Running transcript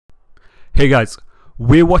Hey guys,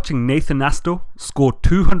 we're watching Nathan Astle score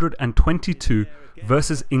 222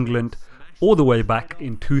 versus England all the way back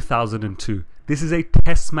in 2002. This is a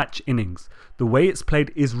test match innings. The way it's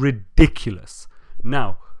played is ridiculous.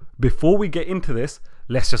 Now, before we get into this,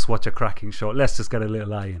 let's just watch a cracking shot. Let's just get a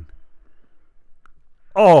little eye in.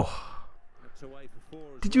 Oh,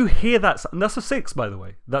 did you hear that? That's a 6, by the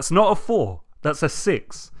way. That's not a 4. That's a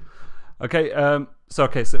 6. Okay, so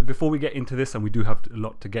before we get into this, and we do have a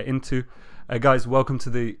lot to get into, guys, welcome to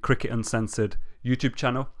the Cricket Uncensored YouTube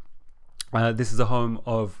channel. This is the home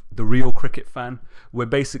of the real cricket fan, where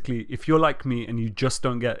basically, if you're like me and you just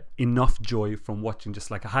don't get enough joy from watching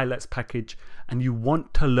just like a highlights package, and you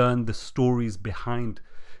want to learn the stories behind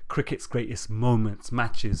cricket's greatest moments,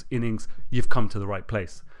 matches, innings, you've come to the right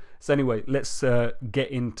place. So anyway, let's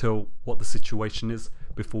get into what the situation is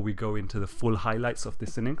before we go into the full highlights of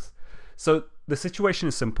this innings. So the situation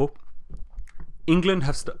is simple. England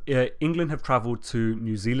have travelled to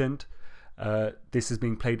New Zealand. This is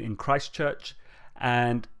being played in Christchurch,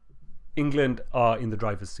 and England are in the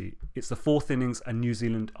driver's seat. It's the 4th innings, and New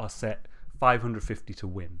Zealand are set 550 to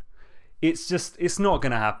win. It's not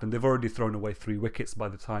going to happen. They've already thrown away 3 wickets by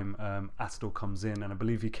the time Astle comes in, and I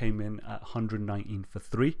believe he came in at 119 for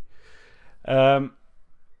 3. So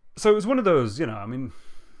it was one of those, you know, I mean,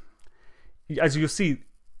 as you'll see,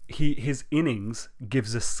 his innings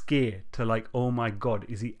gives a scare to, like, oh my god,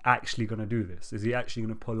 is he actually going to do this? Is he actually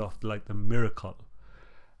going to pull off like the miracle?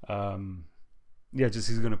 Yeah, just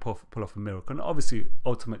he's going to pull off a miracle. And obviously,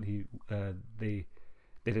 ultimately, they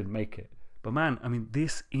didn't make it. But man, I mean,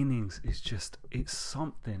 this innings is just, it's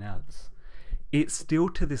something else. It still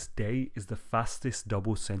to this day is the fastest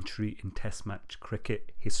double century in Test match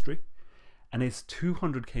cricket history, and his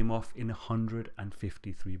 200 came off in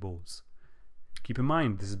 153 balls. Keep in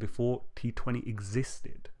mind, this is before T20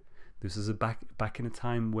 existed. This is back in a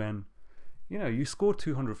time when, you know, you score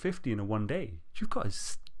 250 in a one day. You've got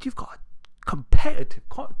a competitive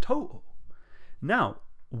total. Now,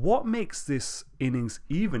 what makes this innings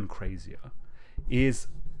even crazier is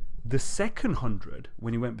the second 100,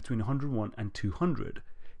 when he went between 101 and 200,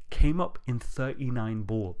 came up in 39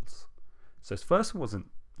 balls. So his first one wasn't,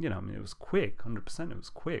 you know, I mean, it was quick, 100% it was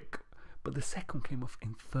quick. But the second came off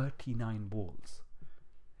in 39 balls.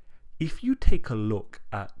 If you take a look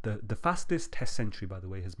at the fastest test century, by the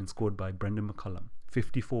way, has been scored by Brendan McCullum,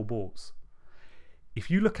 54 balls.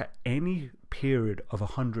 If you look at any period of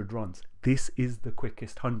 100 runs, this is the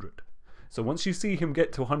quickest 100. So once you see him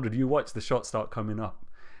get to 100, you watch the shots start coming up.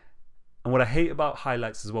 And what I hate about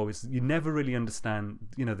highlights as well is you never really understand,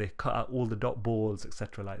 you know, they cut out all the dot balls,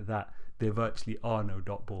 etc. like that. There virtually are no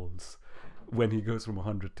dot balls when he goes from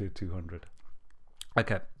 100 to 200.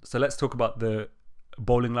 Okay, so let's talk about the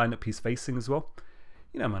bowling lineup he's facing as well.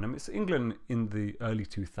 You know, man, I mean, it's England in the early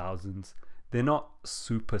 2000s. They're not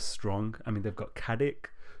super strong. I mean, they've got Caddick,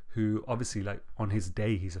 who obviously, like, on his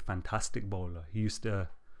day, he's a fantastic bowler. He used to,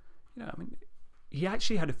 you know, I mean, he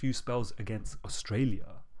actually had a few spells against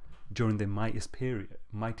Australia during their mightiest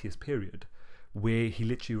period, where he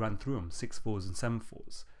literally ran through them, 6-4s and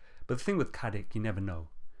 7-4s. But the thing with Caddick, you never know.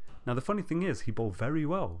 Now, the funny thing is, he bowled very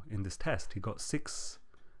well in this test. He got 6,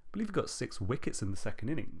 I believe he got 6 wickets in the second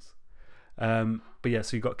innings. But yeah,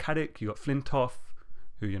 so you got Caddick, you got Flintoff,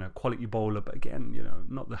 who, you know, quality bowler, but again, you know,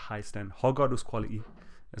 not the highest end. Hoggard was quality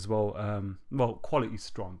as well. Well, quality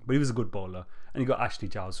strong, but he was a good bowler. And you got Ashley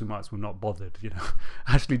Giles, who might as well not bothered, you know.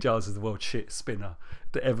 Ashley Giles is the world's shit spinner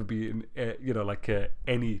to ever be in, you know, like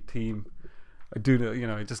any team. I do know, you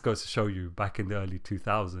know, it just goes to show you back in the early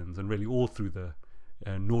 2000s and really all through the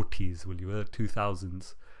noughties, will you,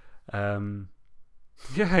 2000s.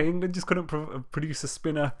 Yeah, England just couldn't produce a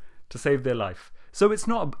spinner to save their life. So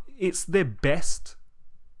it's their best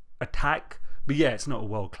attack, but yeah, it's not a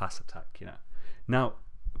world-class attack, you know. Now,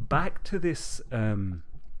 back to this,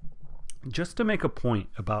 just to make a point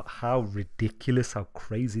about how ridiculous, how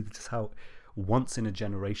crazy, just how once in a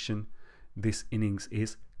generation this innings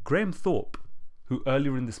is. Graham Thorpe, who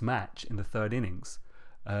earlier in this match, in the 3rd innings,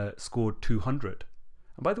 scored 200.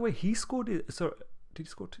 And by the way, he scored it. So did he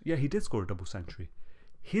score? Yeah, he did score a double century.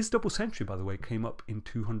 His double century, by the way, came up in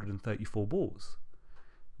 234 balls,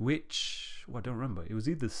 which, well, I don't remember. It was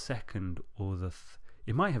either the second or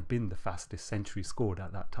it might have been the fastest century scored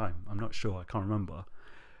at that time. I'm not sure. I can't remember.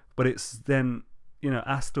 But it's then, you know,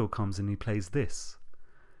 Astle comes and he plays this.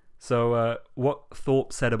 So what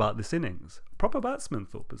Thorpe said about this innings, proper batsman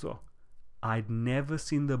Thorpe as well. I'd never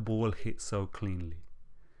seen the ball hit so cleanly.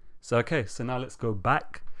 So okay, so now let's go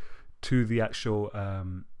back to the actual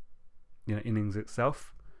you know, innings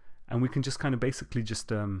itself, and we can just kind of basically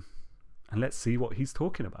just and let's see what he's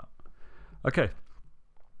talking about. Okay,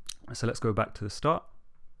 So let's go back to the start.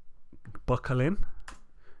 Buckle in.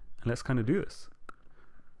 And let's kind of do this.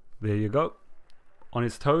 There you go. On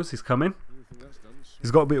his toes, he's coming.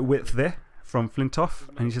 He's got a bit of width there from Flintoff,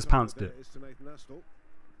 and he just pounced it.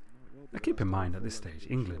 Now keep in mind at this stage,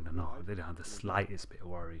 England are not, they don't have the slightest bit of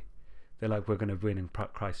worry. They're like, we're going to win in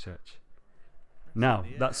Christchurch. Now,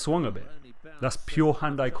 that swung a bit. That's pure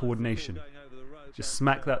hand-eye coordination. Just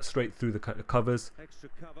smack that straight through the covers.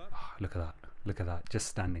 Oh, look at that. Look at that. Just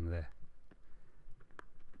standing there.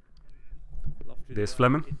 There's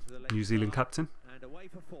Fleming, New Zealand captain.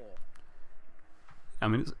 I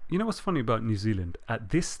mean, you know what's funny about New Zealand? At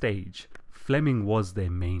this stage, Fleming was their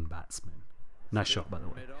main batsman. Nice shot, by the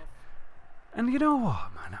way. And you know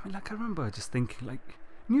what, man? I mean, like, I remember just thinking, like,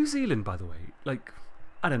 New Zealand, by the way, like,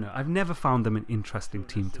 I don't know. I've never found them an interesting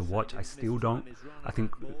team to watch. I still don't. I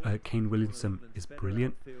think Kane Williamson is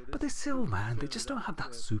brilliant. But they still, man, they just don't have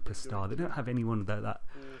that superstar. They don't have anyone that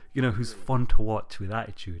you know, who's fun to watch with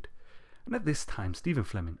attitude. And at this time, Stephen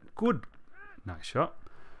Fleming, good, nice shot.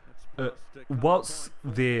 Whilst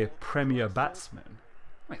their premier batsman,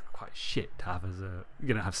 I mean, quite shit to have as a,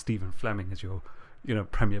 you know, have Stephen Fleming as your, you know,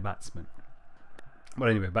 premier batsman. But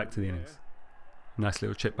anyway, back to the innings. Nice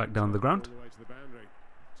little chip back down the ground.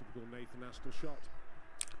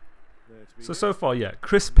 So far, yeah,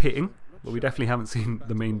 crisp hitting, but we definitely haven't seen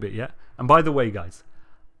the main bit yet. And by the way, guys,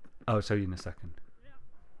 I'll show you in a second.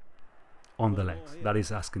 On the legs, that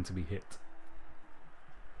is asking to be hit.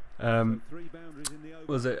 What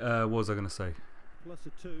was I going to say? I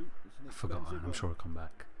forgot. I'm sure it'll come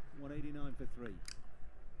back. 189 for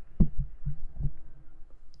 3.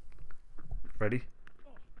 Ready?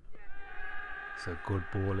 It's a good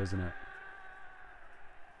ball, isn't it?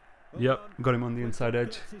 Yep, got him on the inside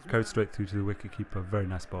edge. Carried straight through to the wicketkeeper. Very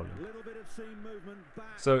nice bowling.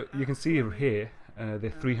 So you can see here, they're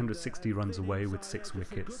 360 runs away with 6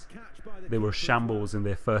 wickets. They were shambles in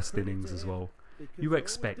their first innings as well. You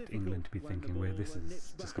expect England to be thinking, well, this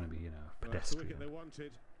is just going to be, you know, pedestrian.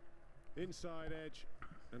 Inside edge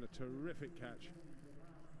and a terrific catch.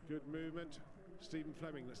 Good movement. Stephen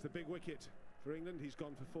Fleming, that's the big wicket for England. He's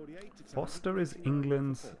gone for 48. Foster is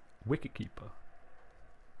England's wicketkeeper.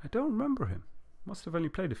 I don't remember him. Must have only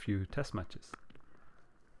played a few test matches.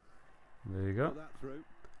 There you go.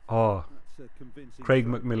 Oh, Craig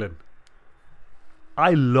McMillan.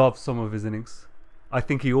 I love some of his innings. I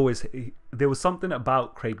think there was something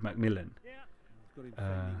about Craig McMillan.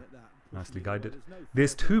 Nicely guided.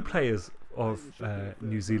 There's 2 players of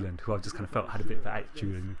New Zealand who I've just kind of felt had a bit of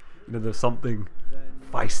attitude, and you know, there's something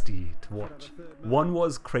feisty to watch. One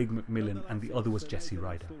was Craig McMillan and the other was Jesse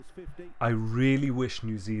Ryder. I really wish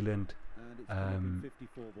New Zealand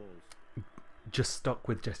just stuck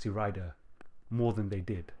with Jesse Ryder more than they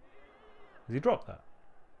did. Has he dropped that?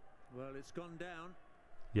 Well, it's gone down.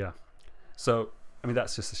 Yeah. So, I mean,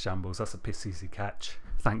 that's just a shambles. That's a piss easy catch.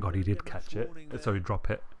 Thank God he did catch it. Sorry, drop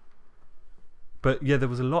it. But yeah, there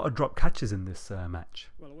was a lot of drop catches in this match.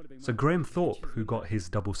 So Graham Thorpe, who got his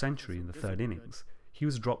double century in the 3rd innings, he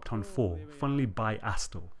was dropped on 4, funnily by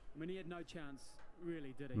Astle. I mean, he had no chance,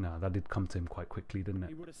 really, did he? No, that did come to him quite quickly, didn't it?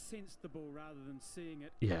 He would have sensed the ball rather than seeing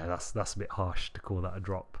it. Yeah, that's a bit harsh to call that a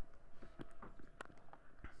drop.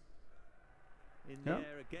 In the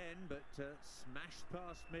air again, but smashed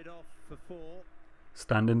past mid-off for 4.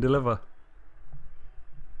 Stand and deliver.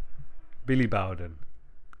 Billy Bowden.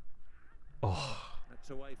 Oh, that's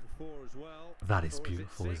away for 4 as well. That is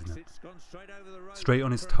beautiful, isn't it? Straight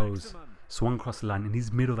on his toes, swung across the line, and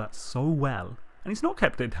he's middled that so well, and he's not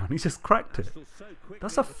kept it down. He's just cracked it.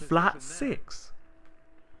 That's a flat 6.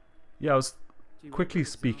 Yeah, I was quickly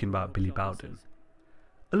speaking about Billy Bowden.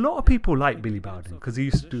 A lot of people like Billy Bowden because he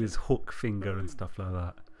used to do his hook finger and stuff like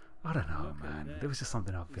that. I don't know, man. There was just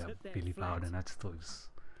something about Billy Bowden. I just thought he was,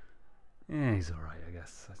 yeah, he's alright, I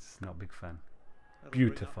guess. I'm just not a big fan.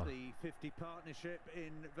 Beautiful.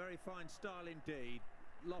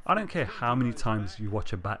 I don't care how many times you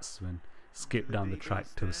watch a batsman skip down the track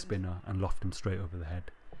to a spinner and loft him straight over the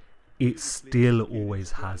head. It still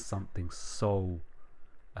always has something so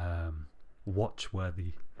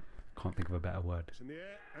watch-worthy. Can't think of a better word.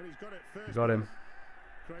 He got him.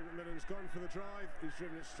 Craig McMillan's gone for the drive. He's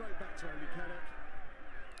driven it straight back to Andy Caddick.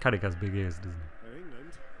 Caddick has big ears, doesn't he? And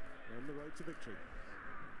England on the road to victory.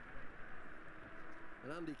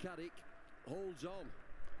 And Andy Caddick holds on.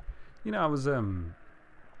 You know,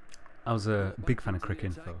 I was a big fan of Cricket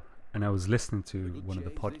Info, and I was listening to one of the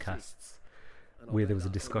podcasts where there was a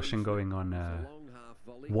discussion going on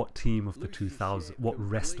what team of the 2000s, what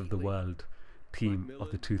rest of the world team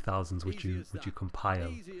of the 2000s would you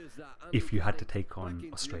compile if you had to take on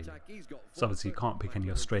Australia? So obviously you can't pick any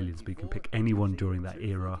Australians, but you can pick anyone during that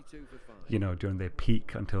era, you know, during their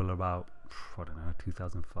peak until about, I don't know,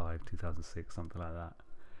 2005, 2006, something like that.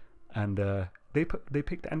 And they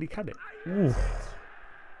picked Andy Caddick. Ooh.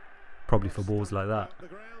 Probably for balls like that.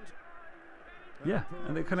 Yeah,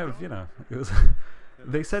 and they kind of, you know, it was.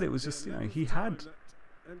 They said it was just, you know, he had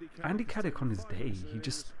Andy Caddick on his day.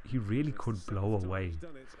 He really could blow away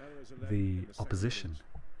the opposition.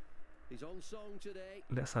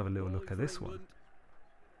 Let's have a little look at this one.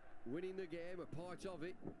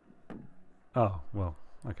 Oh well,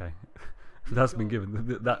 okay. That's been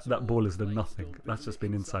given. That ball has done nothing. That's just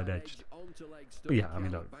been inside edged. But yeah, I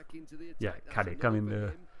mean, look, yeah, Caddick. I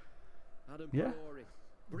mean, yeah.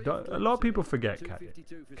 A lot of people forget Caddick.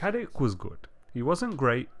 Caddick was good. He wasn't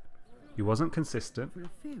great. He wasn't consistent.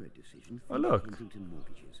 Oh look,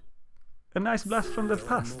 a nice blast from the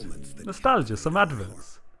past. Nostalgia, some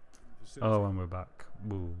adverts. Oh, and we're back.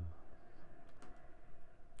 Boo.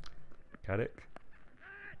 Caddick.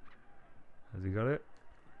 Has he got it?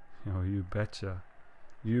 Oh, you betcha.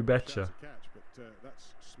 You betcha.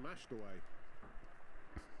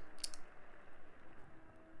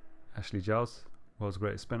 Ashley Giles, world's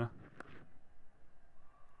greatest spinner.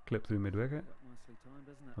 Clip through mid-wicket.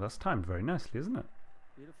 Well, that's timed very nicely, isn't it?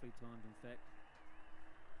 Beautifully timed, in fact.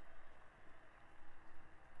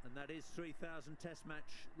 And that is 3,000 test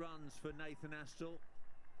match runs for Nathan Astle.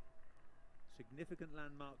 Significant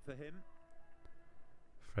landmark for him.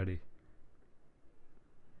 Freddie.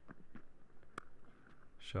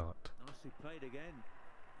 Shot. Nicely played again.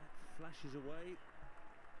 That flashes away.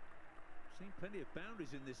 Seen plenty of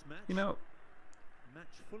boundaries in this match. You know, match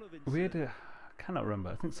full of we had I cannot remember.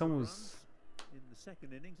 I think someone was in the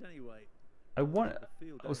second innings anyway. I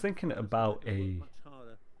was thinking about a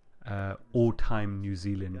all-time New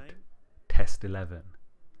Zealand Test 11,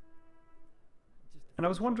 and I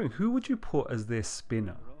was wondering who would you put as their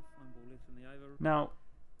spinner. Now,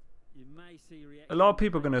 a lot of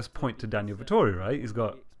people are going to point to Daniel Vettori, right? He's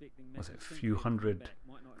got, what's it, a few hundred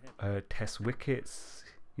Test wickets.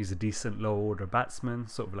 He's a decent low-order batsman,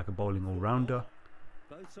 sort of like a bowling all-rounder.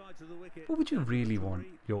 What would you really want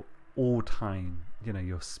your all-time, you know,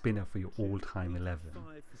 your spinner for your all-time 11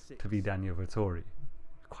 to be Daniel Vettori?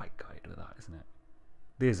 Quite gutted with that, isn't it?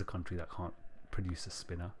 There's a country that can't produce a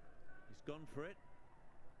spinner. He's gone for it.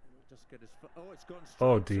 Just get his it's gone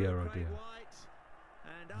oh dear, oh dear.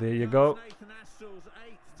 There you go.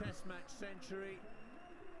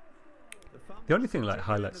 The only thing like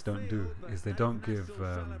highlights don't do is they don't give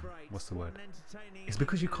what's the word? It's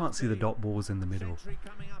because you can't see the dot balls in the middle.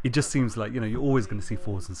 It just seems like, you know, you're always going to see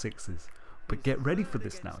 4s and 6s. But get ready for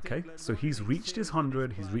this now, okay? So he's reached his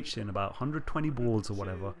 100. He's reached in about 120 balls or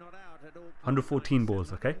whatever. 114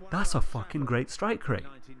 balls, okay? That's a fucking great strike rate.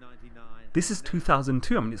 This is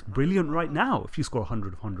 2002. I mean, it's brilliant right now if you score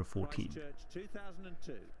 100 of 114.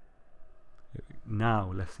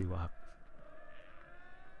 Now, let's see what happens.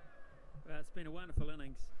 Well, it's been a wonderful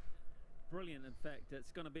innings. Brilliant, in fact.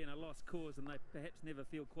 It's going to be in a lost cause and they perhaps never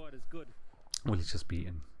feel quite as good. Well, he's just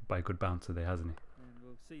beaten by a good bouncer there, hasn't he? And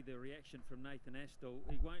we'll see the reaction from Nathan Astle.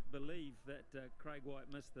 He won't believe that Craig White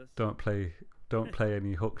missed this. Don't play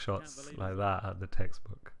any hook shots like that at the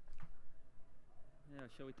textbook. Yeah,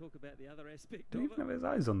 shall we talk about the other aspect Did he of even it? have his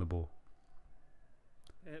eyes on the ball?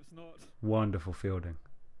 Perhaps not. Wonderful fielding.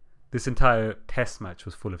 This entire test match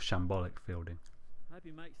was full of shambolic fielding. Hope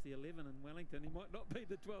he makes the 11 in Wellington. He might not be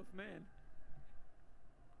the 12th man.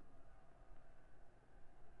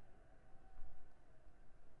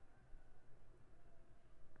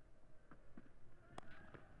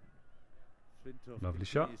 Flintoff Lovely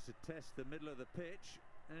shot. continues to test the middle of the pitch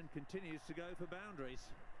and continues to go for boundaries.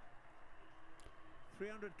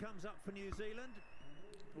 300 comes up for New Zealand.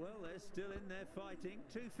 Well, they're still in there fighting.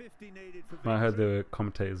 250 needed for victory. I heard the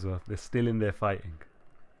commentators were. They're still in there fighting.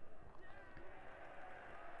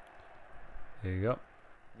 Here you go.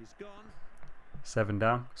 He's gone. 7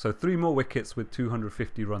 down. So 3 more wickets with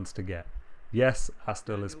 250 runs to get. Yes,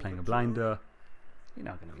 Astle is playing a blinder. You're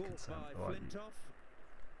not going to be concerned, are you?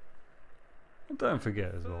 And don't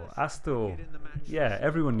forget as well, Astle, yeah,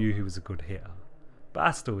 everyone knew he was a good hitter. But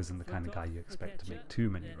Astle isn't the kind of guy you expect to make too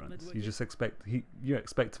many runs. You just expect you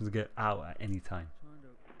expect him to get out at any time. Trying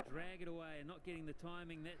to drag it away and not getting the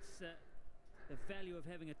timing. That's the value of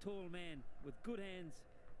having a tall man with good hands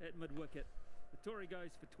at mid-wicket. The Tory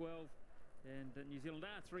goes for 12 and New Zealand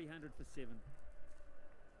are 300 for 7.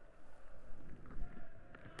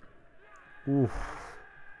 Oof.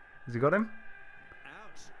 Has he got him?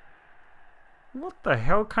 Out. What the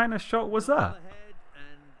hell kind of shot was that?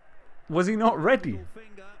 Was he not ready?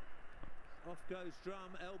 Finger. Off goes drum,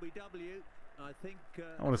 LBW. I think.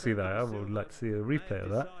 I want to see that. I would like to see a replay of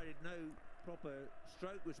that. No proper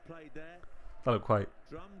stroke was played there. That looked quite,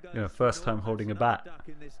 first time holding a bat. That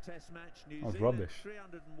was rubbish.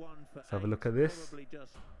 Let's have a look at this.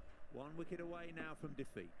 One wicket away now from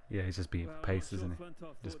defeat. Yeah, he's just being for pace, isn't he?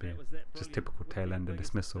 Just typical tail ender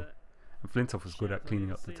dismissal. And Flintoff was good at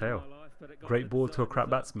cleaning up the tail. Great ball to a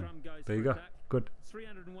crap batsman. There you go. Good.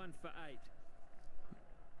 301 for 8.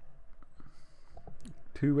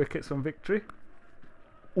 2 wickets from victory.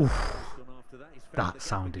 Oof. That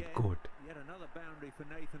sounded good.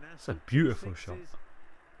 It's a beautiful shot.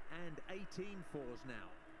 And 18 fours now.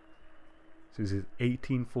 So this is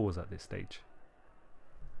 18 fours at this stage.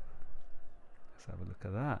 Let's have a look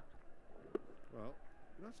at that.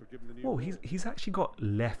 Oh, he's actually got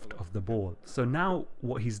left of the ball. So now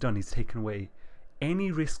what he's done is taken away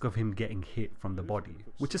any risk of him getting hit from the body,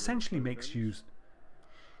 which essentially makes you...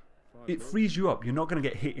 It frees you up. You're not going to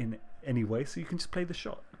get hit in anyway, so you can just play the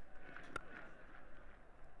shot.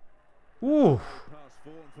 Ooh.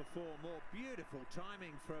 More beautiful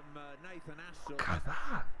timing from Nathan Astle. Look at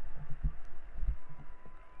that.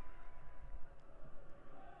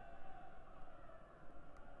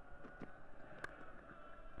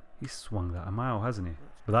 He swung that a mile, hasn't he?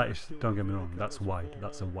 But that is, don't get me wrong, that's wide.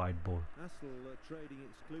 That's a wide ball. Trading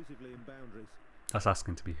exclusively in boundaries. That's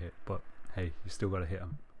asking to be hit, but hey, you still got to hit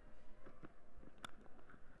him.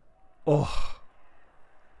 Oh.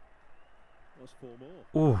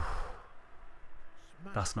 Oh.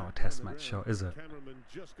 That's not a test match shot, is it?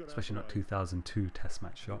 Especially not 2002 test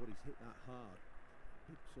match shot.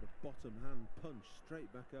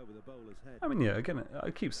 I mean, yeah, again, I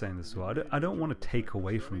keep saying this as well. I don't want to take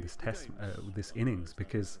away from this this innings,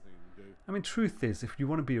 because, I mean, truth is, if you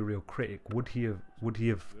want to be a real critic, would he have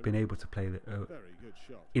been able to play the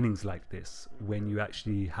innings like this when you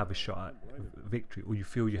actually have a shot at victory, or you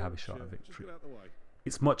feel you have a shot at victory?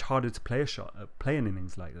 It's much harder to play play an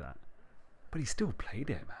innings like that. But he still played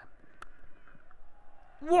it, man.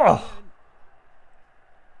 Whoa!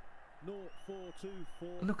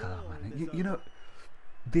 Look at that, man. You know,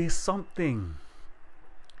 there's something.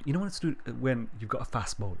 You know when you've got a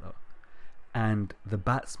fast bowler and the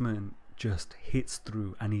batsman just hits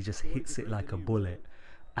through and he just hits it like a bullet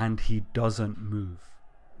and he doesn't move.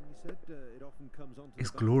 It's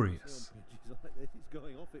glorious. He's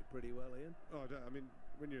going off it pretty well, Ian. Oh, I mean,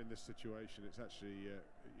 when you're in this situation, it's actually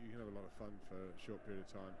you can have a lot of fun for a short period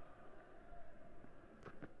of time.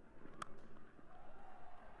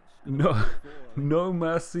 No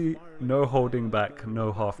mercy, no holding back,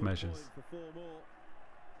 no half measures.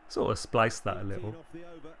 Sort of splice that a little.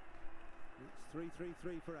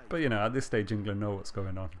 But you know, at this stage, England know what's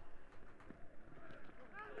going on.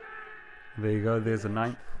 There you go. There's a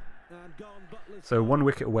 9th. So 1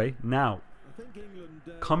 wicket away now.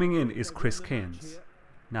 Coming in is Chris Keynes.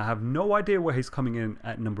 Now I have no idea where he's coming in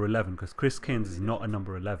at number 11, because Chris Keynes is not a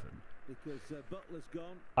number 11.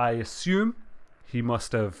 I assume he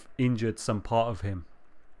must have injured some part of him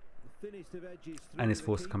and is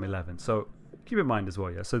forced to come 11. So keep in mind as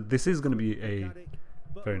well, yeah. So this is going to be a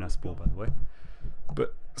very nice ball, by the way.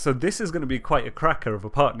 But so this is going to be quite a cracker of a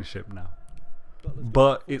partnership now.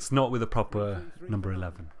 But it's not with a proper number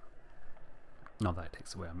 11. Not that it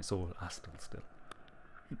takes away. I mean, it's all Astle still.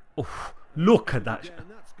 Oh, look at that.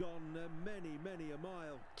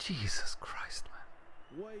 Jesus Christ,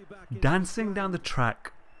 man. Dancing down the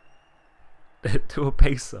track to a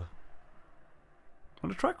pacer. On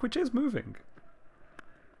a track which is moving.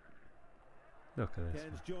 Look at this.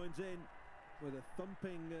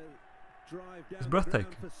 It's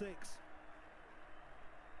breathtaking.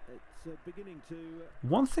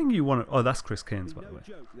 One thing you want to... Oh, that's Chris Keynes, by the way.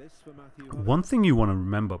 One thing you want to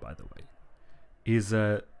remember, by the way, is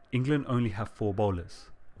England only have 4 bowlers.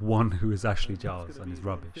 One who is Ashley Giles and is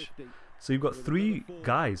rubbish. So you've got 3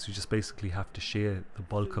 guys who just basically have to share the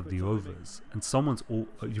bulk of the overs. And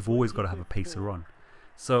you've always got to have a pacer on.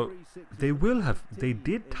 So they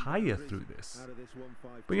did tire through this.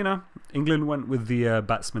 But you know, England went with the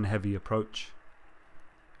batsman heavy approach.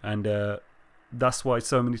 And that's why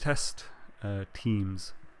so many test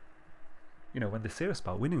teams, you know, when they're serious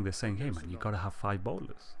about winning, they're saying, hey man, you got to have 5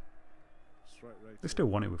 bowlers. They still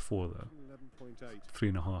won it with 4 though.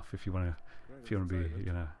 3.5 if you want to be,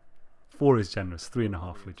 you know. 4 is generous,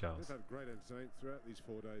 3.5 with Giles.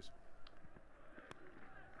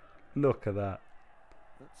 Look at that.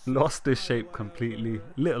 Lost his shape completely.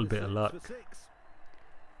 Little bit of luck.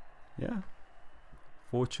 Yeah.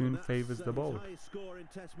 Fortune favours the bold.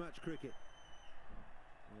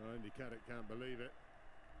 Andy Caddick can't believe it.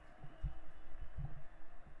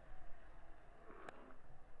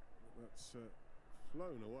 That's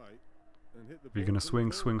flown away and hit the If you're ball going to to the swing,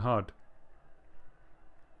 ball. swing hard.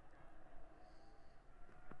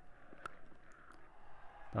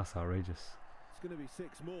 That's outrageous. It's going to be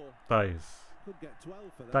 6 more. That is. Could get 12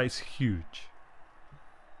 for that. That is huge.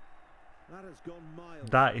 That has gone miles.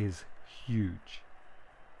 That is huge.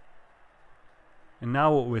 And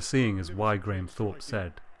now what we're seeing is why Graham Thorpe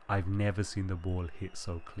said, "I've never seen the ball hit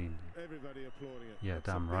so cleanly." Everybody applauding it. Yeah, That's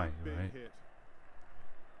damn a right, big right? hit.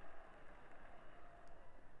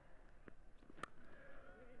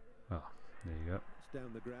 Oh, there you go. It's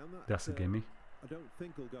down the ground. That's a gimme. I don't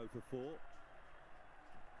think he'll go for 4. I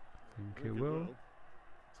think it will.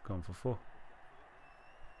 It's gone for 4.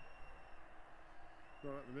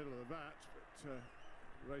 Not at the middle of the bat, but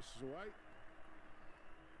races away.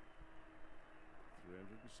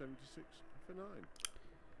 376 for 9.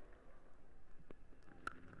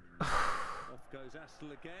 Off goes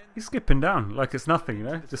Astle again. He's skipping down like it's nothing, you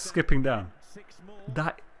know, just skipping down. 6 more.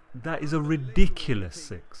 That is a ridiculous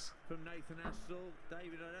 6. From Nathan Astle.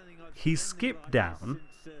 David, I don't think I've He seen skipped anything like down. this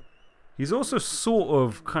since, He's also sort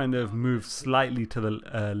of kind of moved slightly to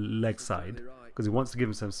the leg side because he wants to give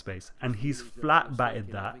him some space, and he's flat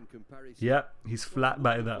batted that. Yep, he's flat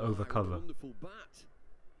batted that over cover.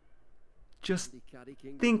 Just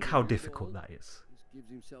think how difficult that is.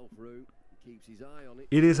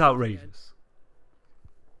 It is outrageous.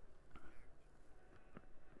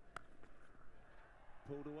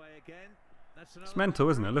 pulled away again. That's It's mental,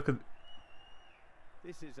 isn't it? Look at.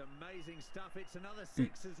 This is amazing stuff. It's another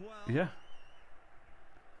 6 as well. Yeah.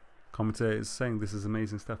 Commentator is saying this is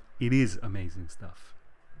amazing stuff. It is amazing stuff.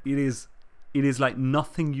 It is like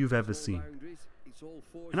nothing you've ever seen.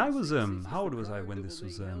 And I was how old was I when this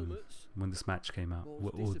was when this match came out?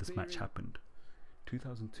 Or this match happened?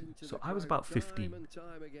 2002. So I was about 15.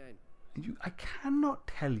 I cannot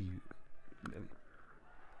tell you.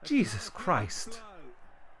 Jesus Christ.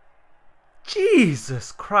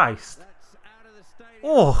 Jesus Christ.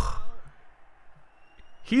 Oh.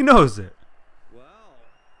 He knows it.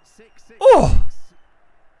 Oh.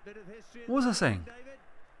 What was I saying?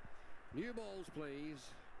 New balls, please.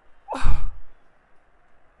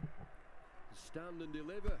 Stand and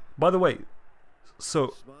deliver. By the way,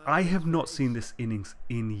 so I have not seen this innings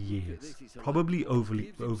in years, probably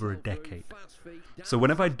over a decade. So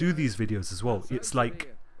whenever I do these videos as well, it's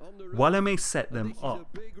like while I may set them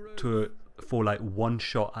up for like one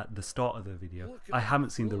shot at the start of the video, I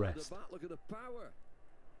haven't seen the rest.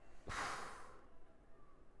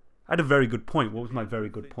 I had a very good point. What was my very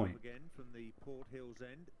good point?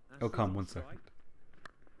 Oh, come, 1 second.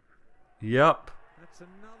 Yup.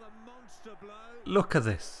 Look at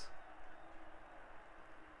this.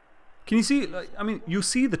 Can you see, like, I mean, you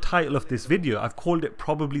see the title of this video. I've called it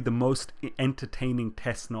probably the most entertaining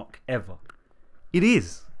test knock ever. It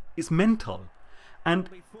is. It's mental. And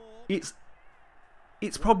it's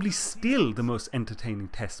probably still the most entertaining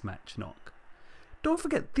test match knock. Don't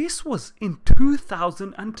forget, this was in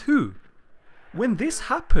 2002. When this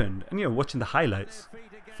happened, and you're watching the highlights,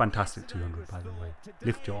 fantastic 200 by the way.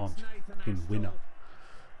 Lift your arms, fucking winner.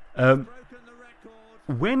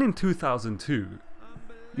 When in 2002,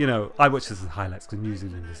 you know, I watch this as highlights because New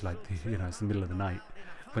Zealand is like, you know, it's the middle of the night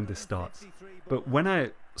when this starts. But when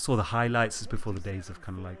I saw the highlights, it's before the days of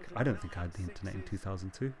kind of like, I don't think I had the internet in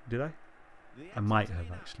 2002, did I? I might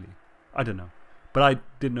have actually. I don't know. But I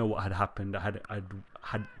didn't know what had happened. I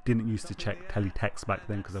didn't used to check teletext back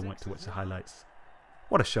then because I went to watch the highlights.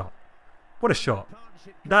 What a shot. What a shot.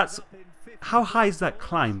 That's, how high is that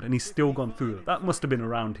climbed and he's still gone through it? That must have been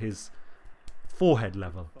around his forehead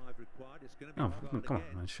level. Oh, come on,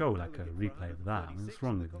 man. Show like a replay of that. I mean, what's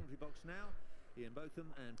wrong with you?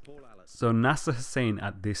 So Nasser Hussain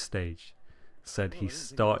at this stage said he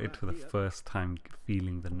started for the first time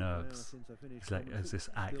feeling the nerves. He's like, is this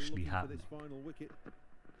actually happening?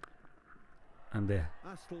 And there.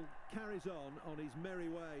 Astle carries on his merry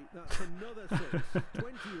way. That's another 6.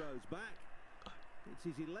 20 rows back. It's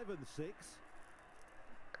his 11th 6.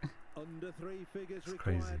 Under 3 figures it's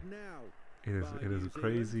required crazy. now. It is a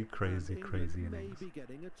crazy innings.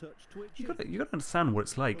 You gotta understand what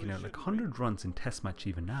it's like, you know, like 100 runs in test match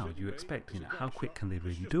even now. You expect, you know, how quick can they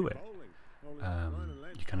really do it?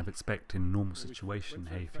 You kind of expect in a normal situation,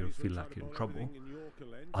 hey, if you feel like you're in trouble,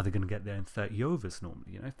 are they going to get there in 30 overs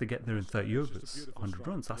normally? You know, if they get there in 30 overs, 100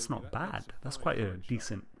 runs, that's not bad. That's quite a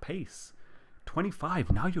decent pace. 25,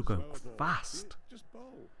 now you're going fast.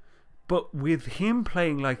 But with him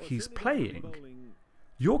playing like he's playing,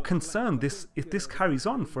 you're concerned if this carries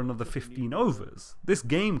on for another 15 overs, this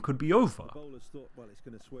game could be over. The bowlers thought, well, it's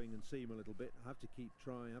going to swing and seam a little bit. I have to keep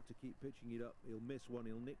trying, I have to keep pitching it up. He'll miss one,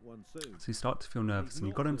 he'll nick one soon. So you start to feel nervous, and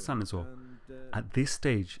you've got to He's not understand as well, doing, at this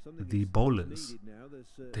stage, something the is bowlers, needed now. There's,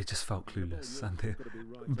 they just felt the ball, clueless, you're and gotta be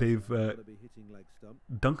right up, they've you've gotta be hitting leg stump.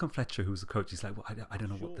 Duncan Fletcher, who's the coach, he's like, well, I don't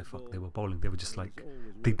know what the fuck they were bowling. They were just like, It's always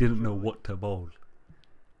they worth didn't a know try. what to bowl.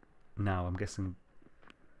 Now I'm guessing,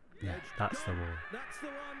 yeah, that's the ball. That's the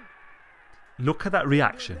one. Look at that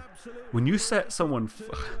reaction. When you set someone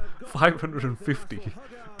 550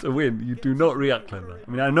 to win, you do not react like that.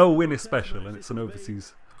 I mean, I know win is special and it's an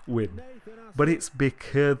overseas win, but it's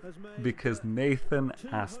because Nathan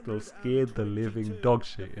Astle scared the living dog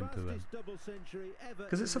shit into them.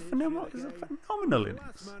 Because it's a phenomenal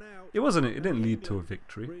innings. It didn't lead to a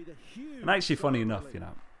victory. And actually, funny enough, you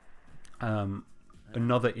know,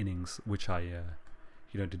 another innings which I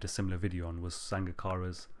did a similar video on was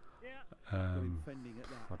Sangakkara's. I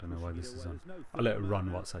don't know why this is on. I'll let it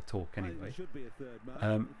run whilst I talk anyway.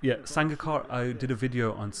 Yeah, Sangakkara. I did a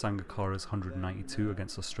video on Sangakkara's 192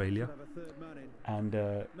 against Australia, and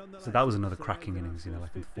so that was another cracking innings. You know,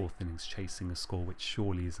 like in fourth innings, chasing a score which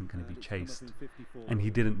surely isn't going to be chased, and he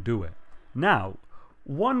didn't do it. Now,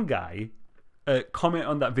 one guy comment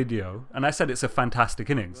on that video, and I said it's a fantastic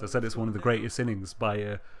innings. I said it's one of the greatest innings by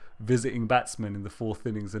a visiting batsman in the fourth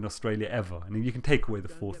innings in Australia ever. And you can take away the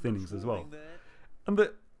fourth innings as well.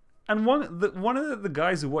 And one of the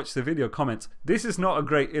guys who watched the video comments, "This is not a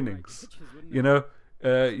great innings. You know,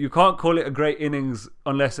 you can't call it a great innings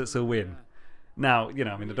unless it's a win." Now, you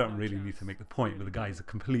know, I mean, I don't really need to make the point, but the guy is a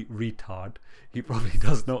complete retard. He probably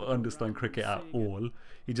does not understand cricket at all.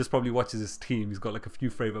 He just probably watches his team. He's got like a few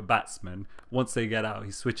favourite batsmen. Once they get out,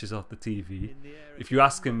 he switches off the TV. If you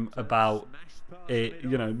ask him about like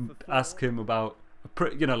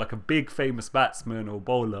a big famous batsman or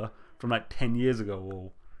bowler from like 10 years ago,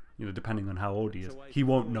 or, you know, depending on how old he is, he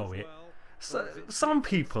won't know it. So, some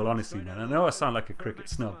people, honestly, man, I know I sound like a cricket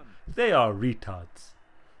snub, they are retards.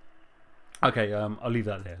 Okay, I'll leave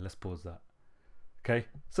that there. Let's pause that. Okay,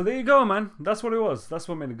 so there you go, man. That's what it was. That's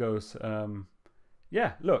what made it goes.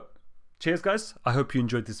 Yeah, look, cheers, guys. I hope you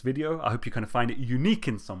enjoyed this video. I hope you kind of find it unique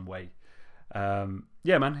in some way.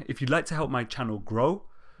 Yeah, man, if you'd like to help my channel grow,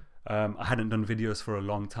 I hadn't done videos for a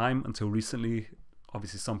long time until recently.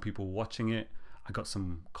 Obviously, some people were watching it. I got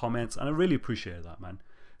some comments, and I really appreciate that, man.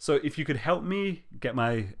 So if you could help me get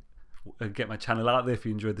my channel out there, if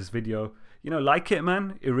you enjoyed this video, you know, like it,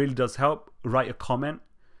 man. It really does help. Write a comment,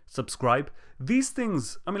 subscribe. These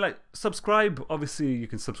things, I mean, like, subscribe. Obviously, you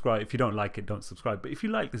can subscribe. If you don't like it, don't subscribe. But if you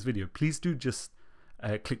like this video, please do just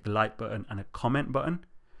click the like button and a comment button.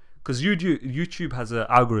 Because YouTube has an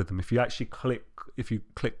algorithm. If you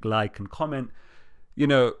click like and comment, you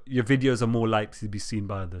know, your videos are more likely to be seen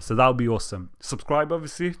by others. So that would be awesome. Subscribe,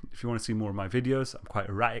 obviously, if you want to see more of my videos. I'm quite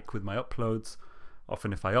erratic with my uploads.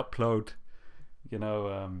 Often if I upload, you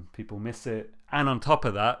know, people miss it. And on top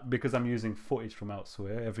of that, because I'm using footage from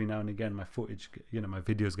elsewhere, every now and again my footage, you know, my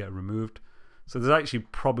videos get removed. So there's actually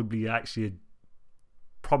probably a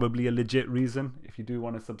legit reason. If you do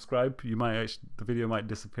want to subscribe, the video might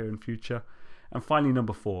disappear in future. And finally,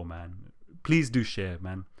 number 4, man, please do share,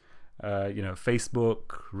 man. You know,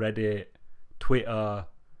 Facebook, Reddit, Twitter,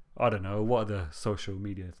 I don't know, what are the social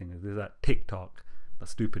media things? There's that TikTok, that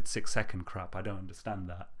stupid 6-second crap. I don't understand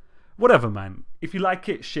that. Whatever, man. If you like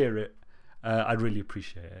it, share it. I'd really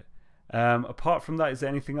appreciate it. Apart from that, is there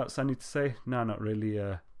anything else I need to say? No, not really.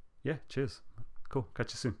 Yeah, cheers. Cool.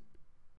 Catch you soon.